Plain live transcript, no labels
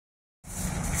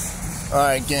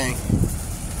Alright, gang.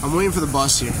 I'm waiting for the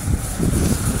bus here.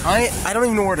 I don't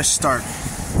even know where to start.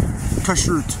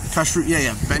 Kashrut,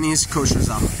 yeah, Benny's Kosher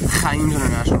Zal, Chaim's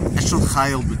International, Eshel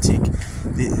Chayil Boutique.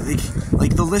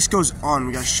 Like the list goes on.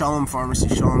 We got Shalom Pharmacy,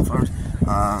 Shalom Pharmacy,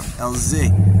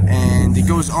 LZ, and it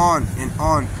goes on and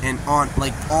on and on,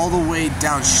 like all the way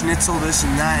down. Schnitzel, this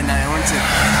and that, and I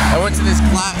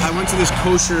went to this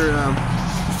kosher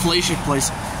fleishik place,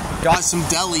 got some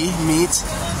deli meat.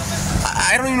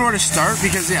 I don't even know where to start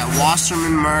because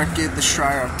Wasserman Market, the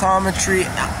Schreier Optometry.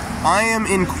 I am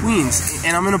in Queens,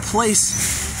 and I'm in a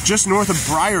place just north of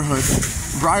Briarwood,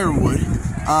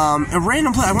 a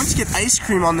random place. I went to get ice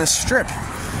cream on this strip,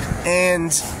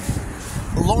 and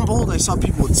lo and behold, I saw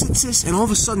people with tzitzis, and all of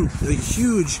a sudden, a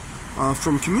huge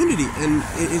from community, and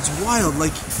it's wild.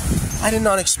 Like, I did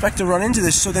not expect to run into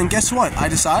this. So then, guess what? I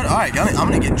decided, all right, I'm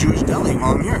gonna get Jewish deli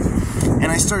while I'm here, and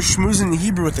I started schmoozing the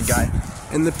Hebrew with the guy,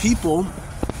 and the people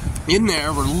in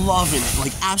there were loving it,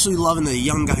 like absolutely loving it. The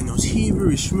young guy knows Hebrew,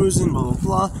 he's schmoozing, blah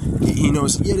blah blah. He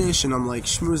knows Yiddish, and I'm like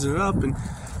schmoozing it up and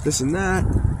this and that.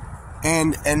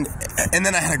 And then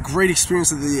I had a great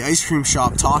experience at the ice cream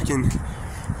shop talking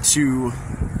to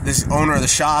this owner of the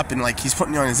shop, and like he's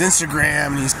putting me on his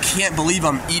Instagram, and he can't believe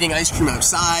I'm eating ice cream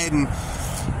outside, and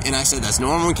I said that's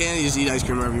normal in Canada, you just eat ice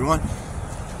cream wherever you want.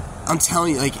 I'm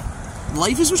telling you, like,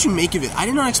 life is what you make of it. I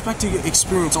did not expect to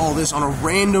experience all this on a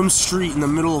random street in the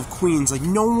middle of Queens. Like,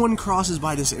 no one crosses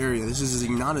by this area. This is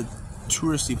not a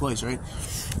touristy place, right?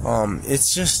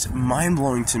 It's just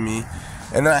mind-blowing to me.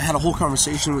 And then I had a whole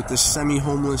conversation with this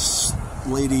semi-homeless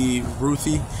lady,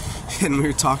 Ruthie, and we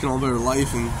were talking all about her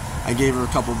life, and I gave her a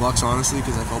couple bucks, honestly,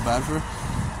 because I felt bad for her.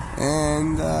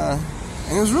 And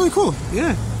it was really cool,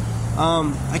 yeah.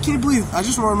 I can't believe, I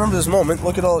just want to remember this moment.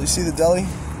 Look at all, you see the deli?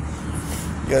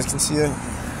 You guys can see it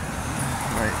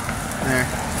right there.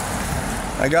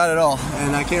 I got it all,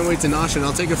 and I can't wait to nosh it.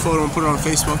 I'll take a photo and put it on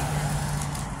Facebook.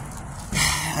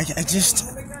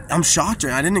 I'm shocked.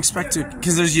 I didn't expect to,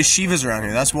 because there's yeshivas around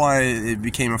here. That's why it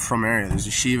became a Frum area. There's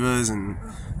yeshivas, and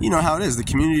you know how it is. The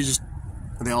community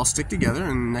they all stick together,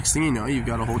 and next thing you know, you've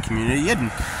got a whole community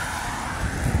Yidden.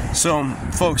 So,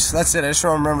 folks, that's it. I just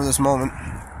want to remember this moment.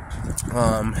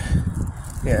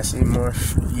 Yeah, see more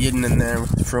Yidden in there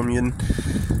from Yidden.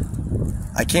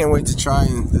 I can't wait to try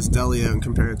this deli out and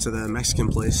compare it to the Mexican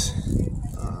place.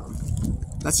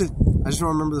 That's it. I just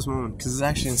want to remember this moment because it's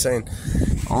actually insane.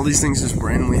 All these things just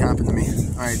randomly happened to me.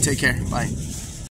 Alright, take care. Bye.